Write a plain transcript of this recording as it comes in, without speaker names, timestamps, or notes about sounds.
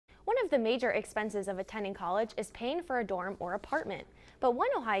One of the major expenses of attending college is paying for a dorm or apartment. But one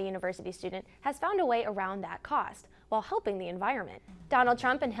Ohio University student has found a way around that cost while helping the environment. Donald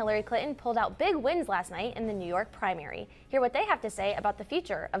Trump and Hillary Clinton pulled out big wins last night in the New York primary. Hear what they have to say about the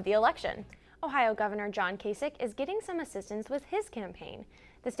future of the election. Ohio Governor John Kasich is getting some assistance with his campaign.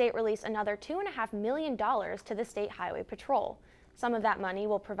 The state released another $2.5 million to the State Highway Patrol. Some of that money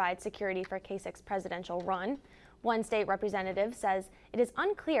will provide security for Kasich's presidential run. One state representative says it is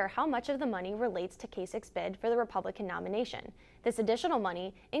unclear how much of the money relates to Kasich's bid for the Republican nomination. This additional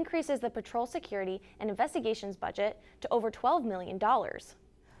money increases the patrol security and investigations budget to over $12 million.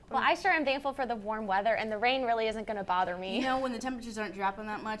 Well, I sure am thankful for the warm weather, and the rain really isn't going to bother me. You know, when the temperatures aren't dropping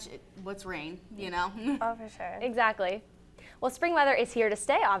that much, what's rain, you know? Oh, for sure. Exactly. Well, spring weather is here to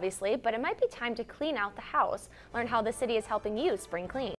stay, obviously, but it might be time to clean out the house. Learn how the city is helping you spring clean.